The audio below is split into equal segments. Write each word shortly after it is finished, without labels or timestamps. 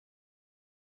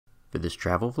For this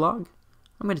travel vlog,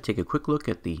 I'm going to take a quick look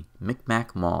at the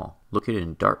Micmac Mall, located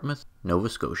in Dartmouth, Nova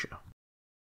Scotia.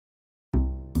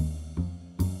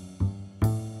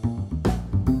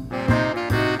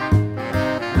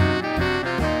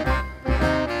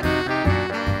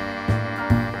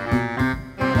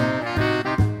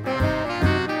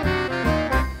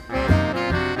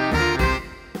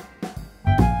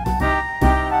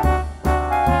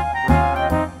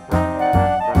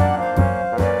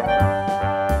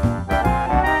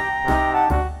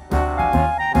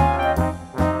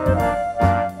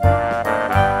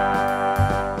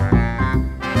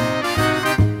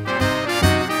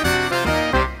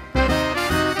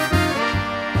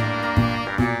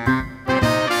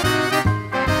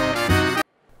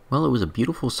 Well, it was a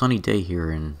beautiful sunny day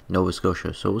here in Nova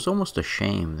Scotia, so it was almost a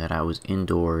shame that I was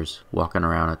indoors walking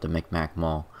around at the Micmac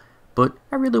Mall, but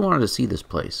I really wanted to see this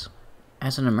place.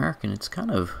 As an American, it's kind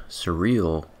of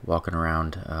surreal walking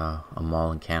around a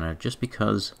mall in Canada just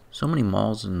because so many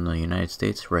malls in the United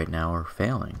States right now are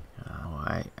failing.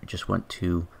 I just went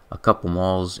to a couple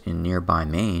malls in nearby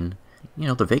Maine. You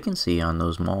know, the vacancy on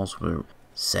those malls were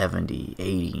 70,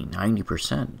 80,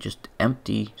 90%, just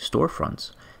empty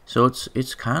storefronts. So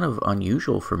it's kind of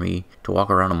unusual for me to walk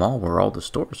around a mall where all the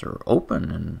stores are open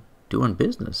and doing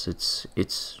business.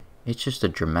 It's just a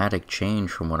dramatic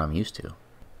change from what I'm used to.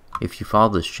 If you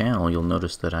follow this channel, you'll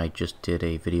notice that I just did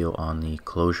a video on the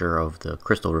closure of the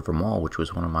Crystal River Mall, which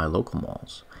was one of my local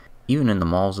malls. Even in the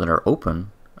malls that are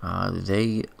open,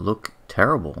 they look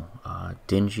terrible,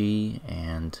 dingy,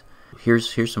 and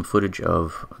here's some footage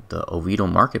of the Oviedo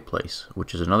Marketplace,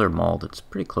 which is another mall that's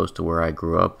pretty close to where I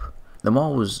grew up. The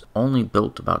mall was only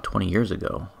built about 20 years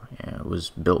ago. It was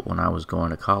built when I was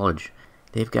going to college.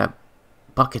 They've got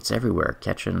buckets everywhere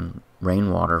catching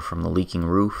rainwater from the leaking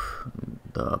roof.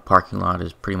 The parking lot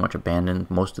is pretty much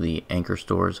abandoned. Most of the anchor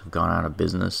stores have gone out of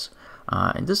business.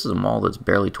 And this is a mall that's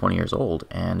barely 20 years old,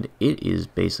 and it is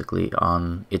basically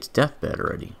on its deathbed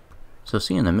already. So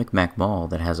seeing the Micmac Mall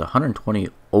that has 120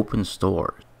 open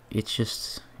stores,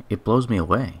 it blows me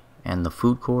away. And the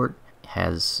food court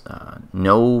has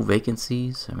no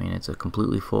vacancies. I mean, it's a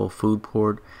completely full food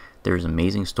court. There's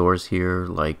amazing stores here.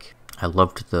 Like, I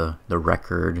loved the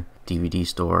Record DVD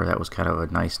store. That was kind of a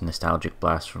nice nostalgic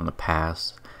blast from the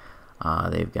past.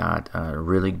 They've got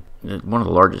really one of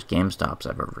the largest GameStops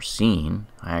I've ever seen.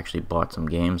 I actually bought some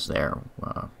games there.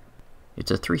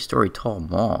 It's a 3-story tall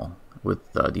mall with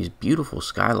these beautiful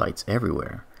skylights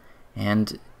everywhere.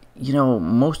 And you know,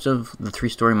 most of the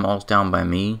 3-story malls down by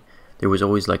me, there was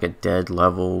always like a dead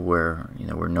level where, you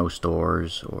know, were no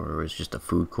stores, or it was just a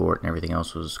food court and everything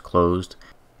else was closed.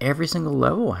 Every single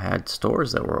level had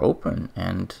stores that were open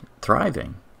and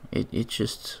thriving. It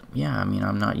just, yeah, I mean,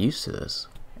 I'm not used to this.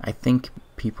 I think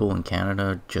people in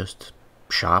Canada just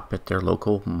shop at their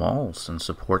local malls and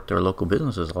support their local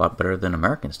businesses a lot better than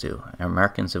Americans do.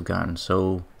 Americans have gotten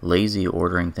so lazy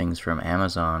ordering things from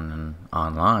Amazon and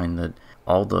online that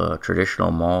all the traditional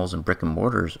malls and brick and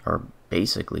mortars are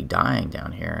basically dying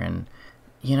down here. And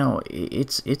you know,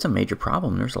 it's a major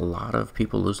problem. There's a lot of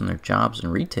people losing their jobs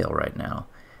in retail right now,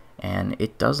 and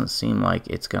it doesn't seem like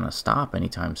it's gonna stop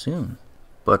anytime soon.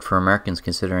 But for Americans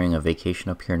considering a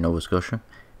vacation up here in Nova Scotia,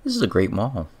 this is a great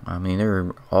mall. I mean, there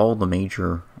are all the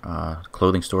major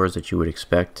clothing stores that you would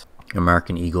expect: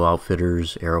 American Eagle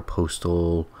Outfitters,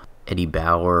 Aeropostale, Eddie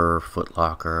Bauer, Foot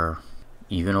Locker,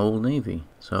 even Old Navy.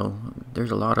 So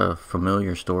there's a lot of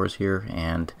familiar stores here,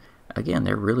 and again,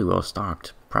 they're really well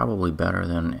stocked, probably better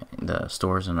than the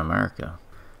stores in America.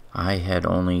 I had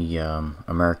only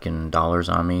American dollars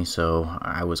on me, so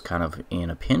I was kind of in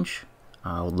a pinch.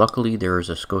 Luckily, there is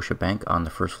a Scotia bank on the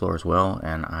first floor as well,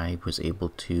 and I was able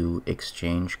to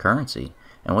exchange currency.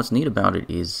 And what's neat about it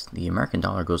is the American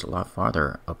dollar goes a lot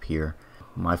farther up here.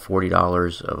 My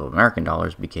 $40 of American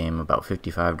dollars became about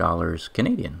 $55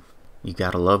 Canadian. You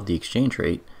gotta love the exchange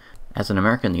rate. As an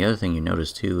American, the other thing you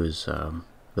notice too is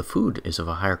the food is of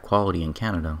a higher quality in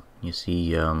Canada. You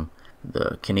see,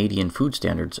 the Canadian food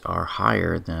standards are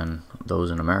higher than those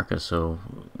in America, so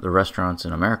the restaurants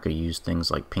in America use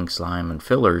things like pink slime and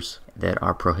fillers that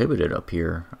are prohibited up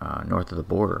here north of the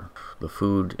border. The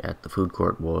food at the food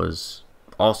court was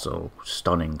also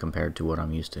stunning compared to what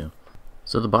I'm used to.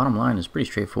 So the bottom line is pretty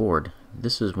straightforward.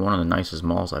 This is one of the nicest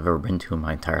malls I've ever been to in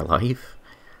my entire life.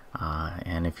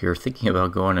 And if you're thinking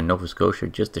about going to Nova Scotia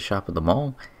just to shop at the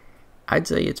mall, I'd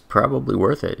say it's probably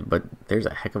worth it, but there's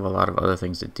a heck of a lot of other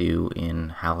things to do in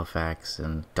Halifax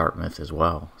and Dartmouth as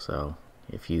well. So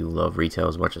if you love retail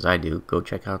as much as I do, go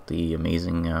check out the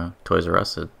amazing Toys R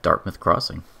Us at Dartmouth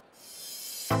Crossing.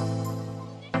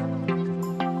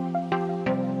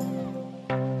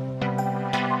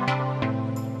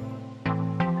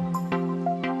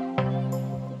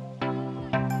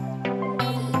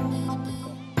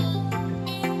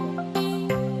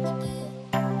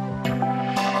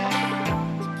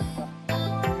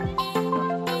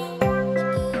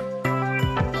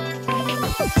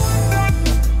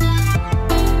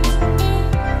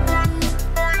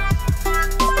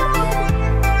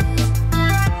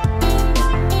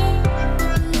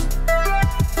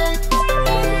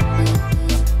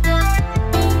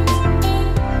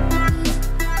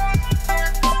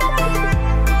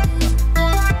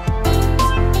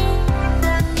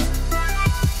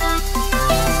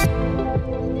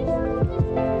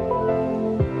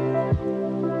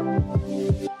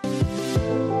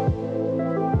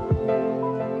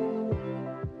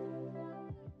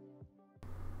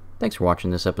 Thanks for watching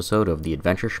this episode of The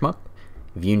Adventure Schmuck.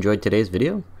 If you enjoyed today's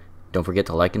video, don't forget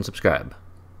to like and subscribe.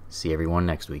 See everyone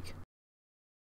next week.